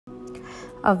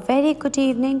A very good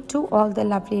evening to all the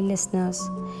lovely listeners.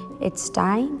 It's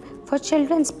time for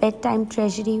Children's Bedtime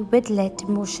Treasury with Let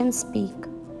Emotion Speak.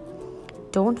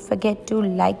 Don't forget to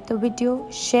like the video,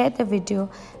 share the video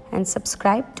and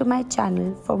subscribe to my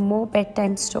channel for more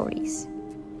bedtime stories.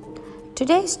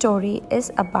 Today's story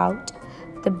is about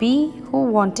the bee who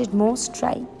wanted more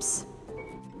stripes.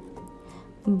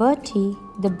 Bertie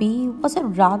the bee was a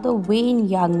rather vain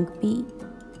young bee.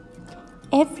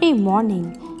 Every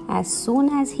morning, as soon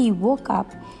as he woke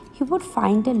up, he would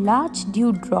find a large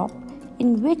dewdrop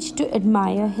in which to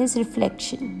admire his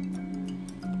reflection.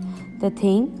 The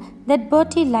thing that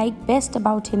Bertie liked best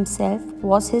about himself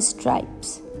was his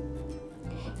stripes.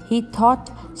 He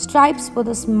thought stripes were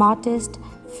the smartest,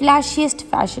 flashiest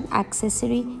fashion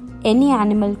accessory any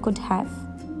animal could have.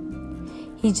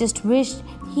 He just wished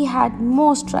he had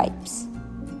more stripes.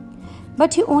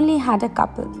 But he only had a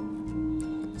couple.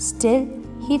 Still,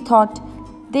 he thought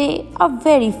they are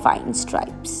very fine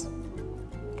stripes.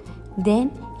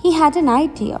 Then he had an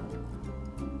idea.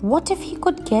 What if he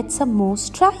could get some more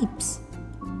stripes?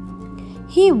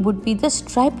 He would be the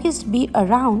stripiest bee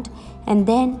around, and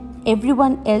then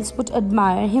everyone else would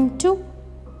admire him too.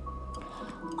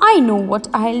 I know what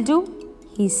I'll do,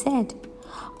 he said.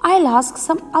 I'll ask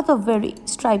some other very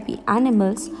stripy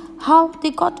animals how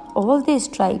they got all their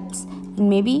stripes, and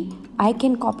maybe I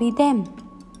can copy them.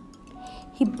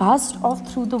 He buzzed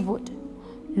off through the wood,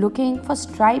 looking for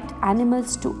striped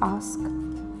animals to ask.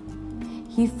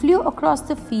 He flew across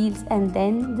the fields and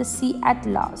then the sea at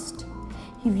last.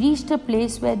 He reached a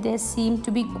place where there seemed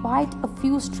to be quite a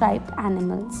few striped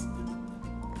animals.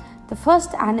 The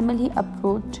first animal he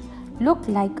approached looked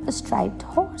like a striped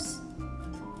horse.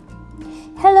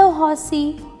 "Hello,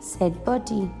 horsey," said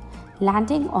Bertie,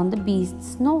 landing on the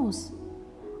beast's nose.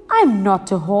 "I'm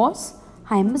not a horse,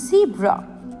 I'm a zebra.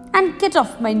 And get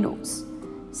off my nose,"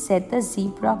 said the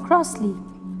zebra crossly.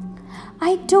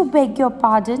 "I do beg your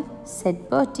pardon," said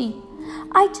Bertie.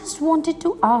 "I just wanted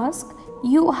to ask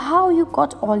you how you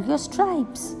got all your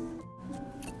stripes."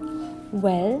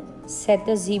 "Well," said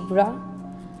the zebra,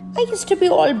 "I used to be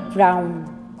all brown.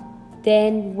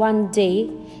 Then one day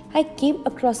I came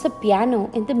across a piano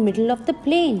in the middle of the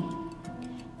plain.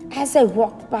 As I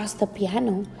walked past the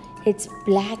piano, its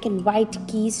black and white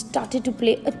keys started to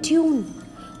play a tune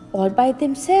all by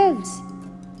themselves.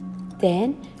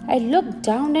 Then I looked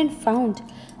down and found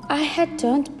I had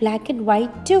turned black and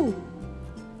white too.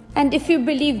 And if you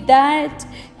believe that,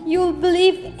 you'll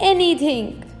believe anything."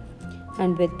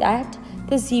 And with that,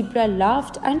 the zebra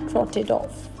laughed and trotted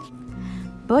off.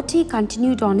 Bertie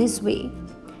continued on his way.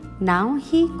 Now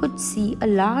he could see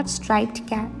a large striped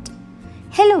cat.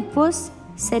 "Hello, puss,"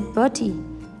 said Bertie,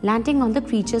 landing on the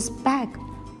creature's back.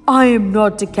 "I am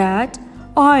not a cat.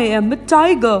 I am a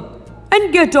tiger,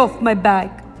 and get off my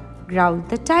back," growled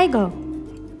the tiger.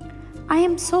 "I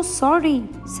am so sorry,"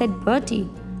 said Bertie.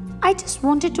 "I just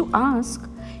wanted to ask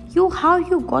you how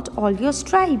you got all your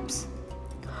stripes."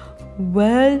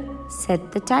 "Well," said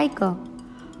the tiger,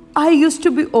 "I used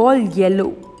to be all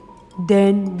yellow.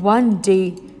 Then one day,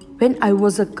 when I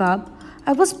was a cub,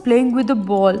 I was playing with a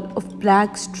ball of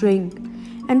black string,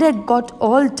 and I got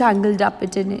all tangled up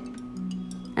in it.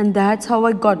 And that's how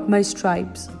I got my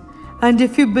stripes. And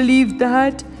if you believe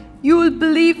that, you will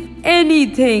believe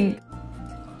anything."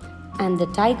 And the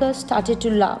tiger started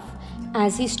to laugh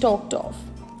as he stalked off.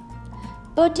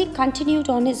 Bertie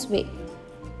continued on his way.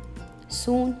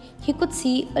 Soon he could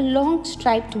see a long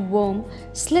striped worm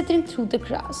slithering through the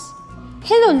grass.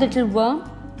 "Hello, little worm,"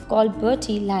 called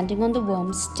Bertie, landing on the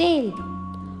worm's tail.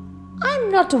 "I'm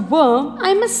not a worm,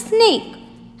 I'm a snake.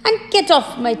 And get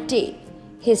off my tail,"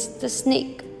 hissed the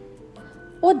snake.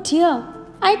 "Oh dear,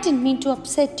 I didn't mean to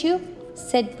upset you,"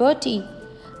 said Bertie.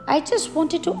 "I just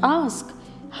wanted to ask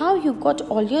how you got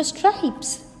all your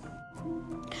stripes."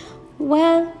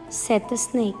 "Well," said the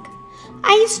snake,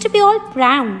 "I used to be all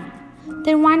brown.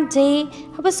 Then one day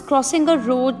I was crossing a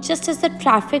road just as the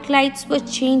traffic lights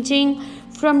were changing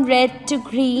from red to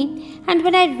green, and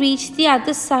when I reached the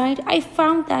other side, I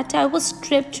found that I was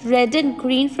stripped red and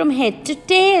green from head to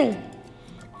tail.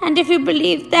 And if you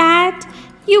believe that,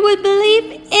 you will believe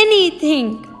anything."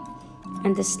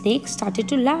 And the snake started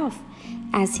to laugh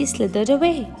as he slithered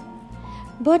away.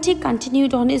 Bertie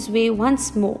continued on his way once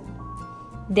more.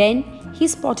 Then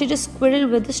he spotted a squirrel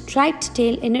with a striped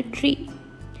tail in a tree.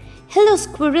 "Hello,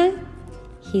 squirrel,"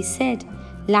 he said,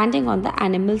 landing on the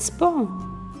animal's paw.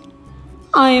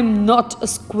 "I am not a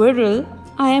squirrel,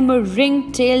 I am a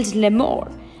ring-tailed lemur,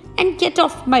 and get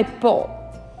off my paw,"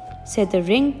 said the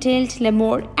ring-tailed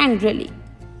lemur angrily.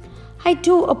 "I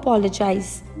do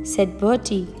apologize," said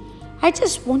Bertie. "I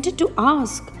just wanted to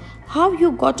ask how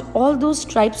you got all those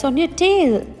stripes on your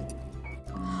tail?"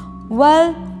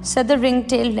 "Well," said the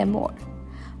ring-tailed lemur,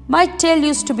 "my tail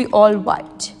used to be all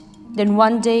white. Then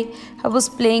one day I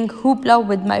was playing hoopla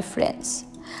with my friends.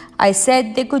 I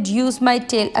said they could use my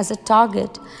tail as a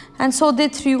target, and so they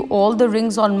threw all the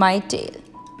rings on my tail.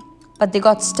 But they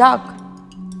got stuck,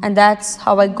 and that's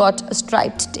how I got a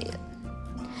striped tail.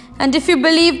 And if you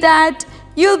believe that,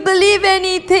 you'll believe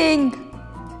anything."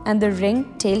 And the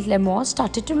ring-tailed lemur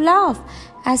started to laugh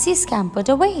as he scampered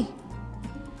away.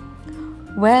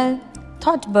 "Well,"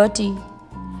 thought Bertie,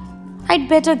 "I'd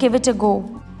better give it a go."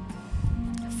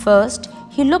 First,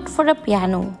 he looked for a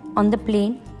piano on the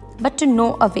plain, but to no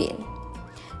avail.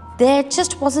 There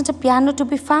just wasn't a piano to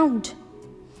be found.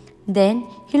 Then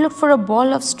he looked for a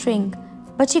ball of string,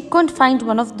 but he couldn't find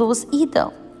one of those either.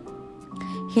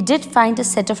 He did find a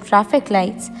set of traffic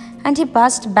lights, and he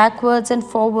buzzed backwards and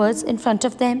forwards in front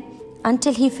of them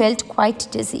until he felt quite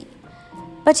dizzy.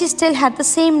 But he still had the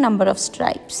same number of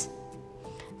stripes.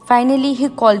 Finally, he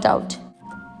called out,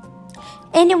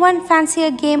 "Anyone fancy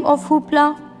a game of hoopla?"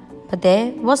 But there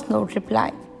was no reply.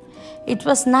 It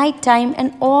was night time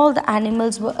and all the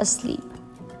animals were asleep.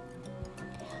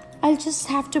 "I'll just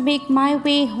have to make my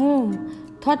way home,"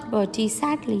 thought Bertie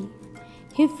sadly.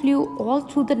 He flew all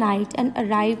through the night and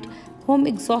arrived home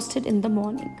exhausted in the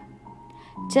morning.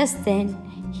 Just then,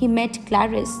 he met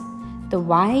Clarice, the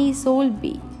wise old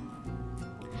bee.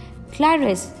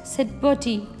 "Clarice," said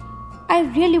Bertie, "I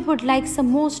really would like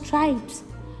some more stripes.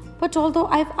 But although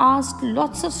I've asked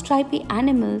lots of stripy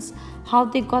animals how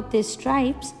they got their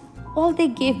stripes, all they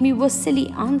gave me were silly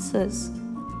answers."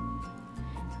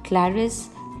 Clarice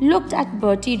looked at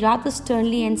Bertie rather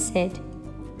sternly and said,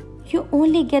 "You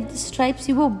only get the stripes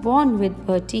you were born with,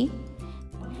 Bertie.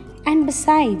 And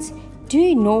besides, do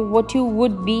you know what you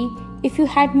would be if you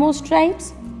had more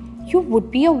stripes? You would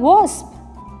be a wasp."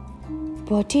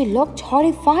 Bertie looked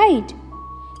horrified.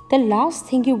 The last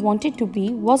thing he wanted to be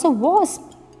was a wasp.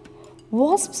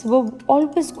 Wasps were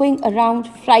always going around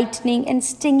frightening and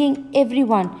stinging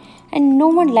everyone, and no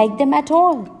one liked them at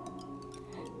all.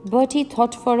 Bertie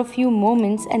thought for a few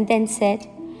moments and then said,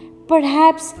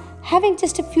 "Perhaps having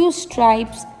just a few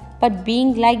stripes but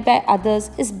being liked by others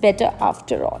is better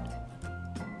after all."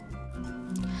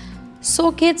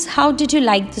 So kids, how did you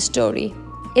like the story?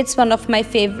 It's one of my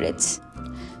favorites.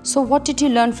 So what did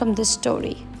you learn from this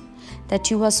story? That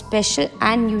you are special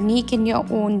and unique in your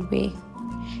own way.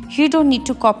 You don't need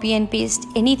to copy and paste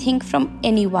anything from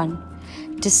anyone.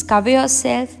 Discover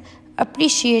yourself,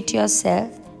 appreciate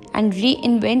yourself, and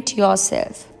reinvent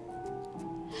yourself.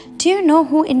 Do you know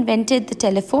who invented the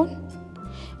telephone?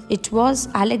 It was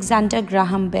Alexander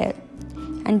Graham Bell.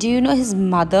 And do you know his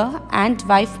mother and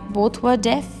wife both were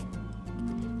deaf?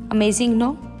 Amazing,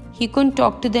 no? He couldn't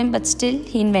talk to them, but still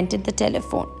he invented the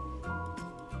telephone.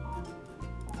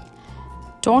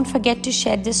 Don't forget to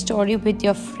share this story with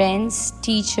your friends,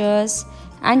 teachers,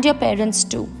 and your parents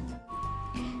too.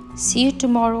 See you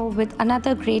tomorrow with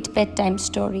another great bedtime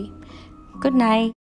story. Good night.